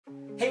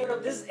Hey, what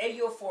up? This is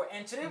Eddie04,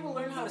 and today we'll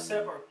learn how to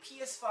set up our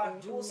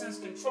PS5 Dual Sense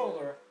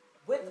Controller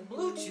with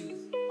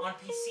Bluetooth on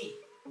PC.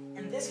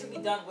 And this can be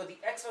done with the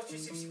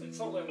x360ce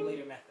controller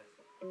emulator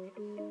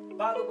method.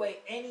 By the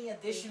way, any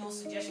additional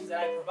suggestions that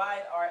I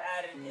provide are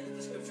added in the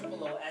description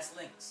below as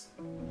links.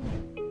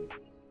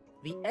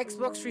 The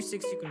Xbox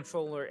 360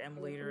 controller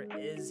emulator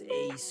is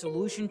a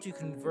solution to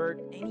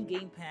convert any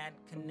gamepad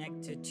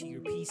connected to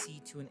your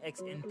PC to an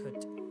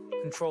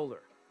Xinput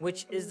controller,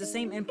 which is the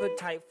same input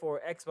type for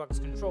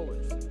Xbox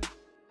controllers.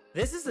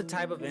 This is the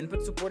type of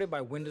input supported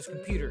by Windows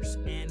computers,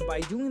 and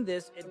by doing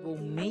this, it will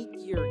make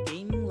your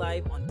gaming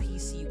life on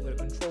PC with a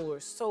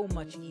controller so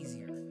much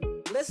easier.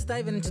 Let's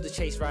dive into the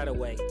chase right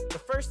away. The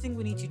first thing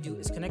we need to do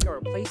is connect our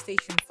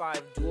PlayStation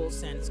 5 Dual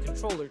Sense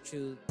Controller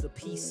to the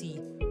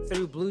PC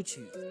through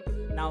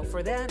Bluetooth. Now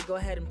for that, go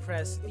ahead and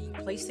press the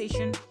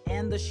PlayStation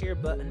and the share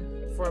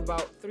button for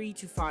about 3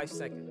 to 5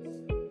 seconds.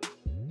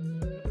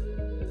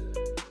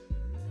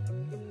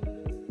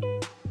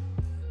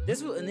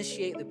 This will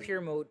initiate the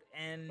peer mode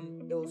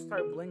and it will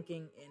start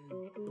blinking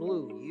in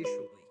blue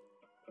usually.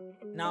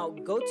 Now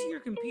go to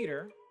your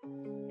computer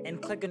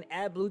and click on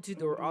add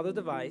Bluetooth or other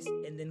device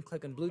and then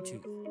click on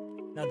Bluetooth.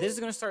 Now this is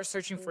going to start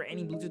searching for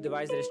any Bluetooth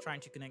device that is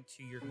trying to connect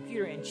to your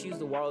computer and choose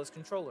the wireless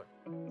controller.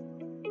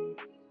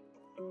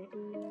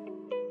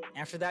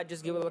 After that,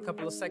 just give it a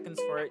couple of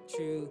seconds for it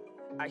to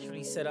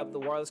actually set up the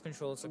wireless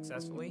controller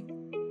successfully.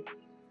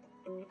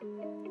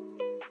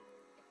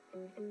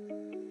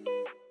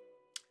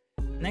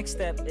 Next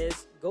step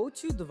is go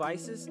to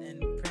devices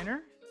and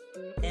printer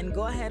and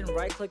go ahead and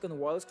right click on the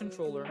wireless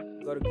controller,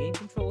 go to game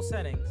control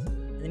settings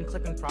and then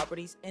click on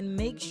properties and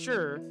make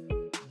sure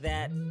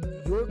that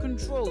your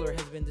controller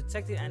has been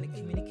detected and it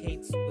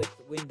communicates with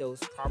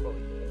Windows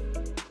properly.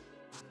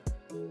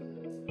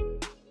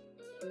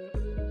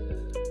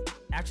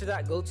 After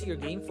that, go to your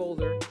game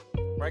folder,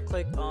 right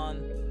click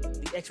on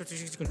the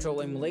x360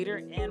 controller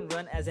emulator and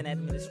run as an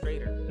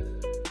administrator.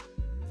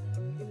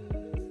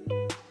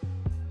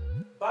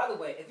 By the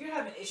way, if you're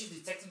having issues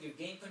detecting your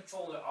game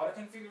controller auto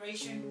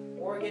configuration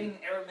or getting an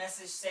error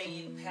message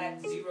saying pad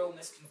 0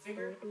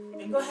 misconfigured,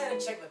 then go ahead and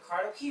check the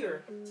card up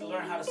here to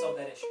learn how to solve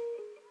that issue.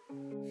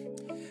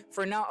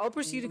 For now, I'll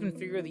proceed to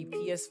configure the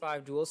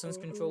PS5 DualSense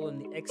Controller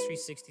and the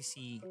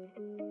x360ce.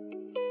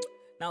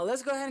 Now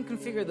let's go ahead and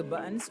configure the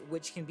buttons,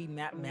 which can be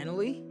mapped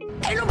manually.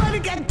 Ain't nobody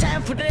got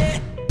time for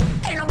that!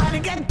 Ain't nobody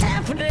got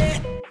time for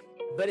that!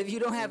 But if you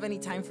don't have any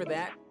time for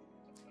that,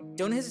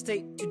 don't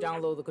hesitate to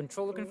download the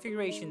controller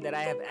configuration that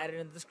I have added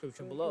in the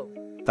description below.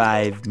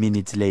 5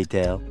 minutes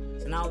later.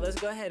 So now let's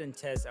go ahead and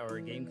test our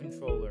game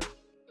controller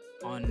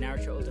on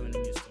Naruto Ultimate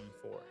Ninja Storm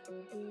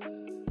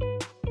 4.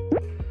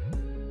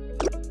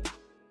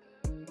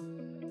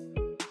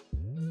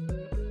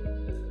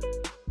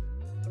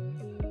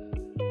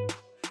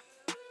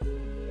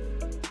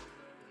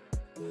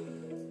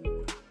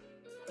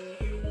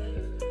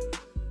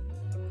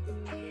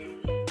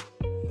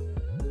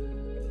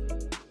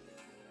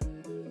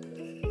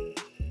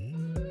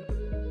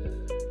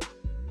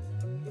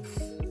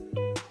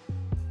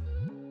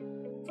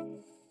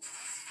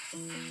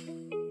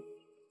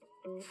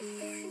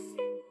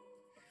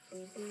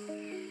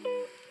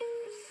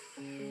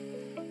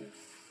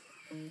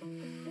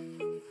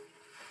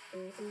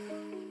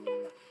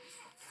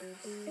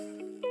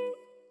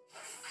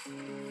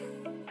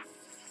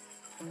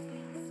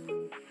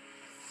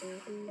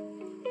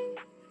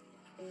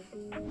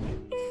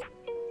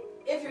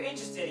 If you're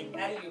interested in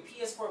adding your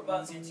PS4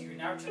 buttons into your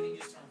Naruto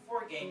Ninja Storm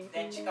 4 game,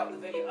 then check out the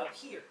video up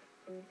here.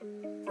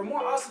 For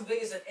more awesome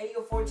videos on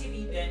Eddie04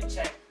 TV, then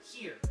check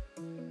here.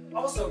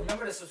 Also,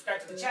 remember to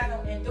subscribe to the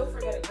channel and don't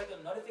forget to click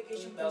on the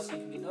notification bell so you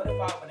can be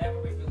notified whenever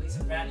we release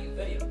a brand new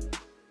video.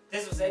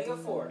 This was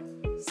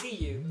Eddie04. See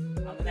you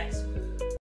on the next one.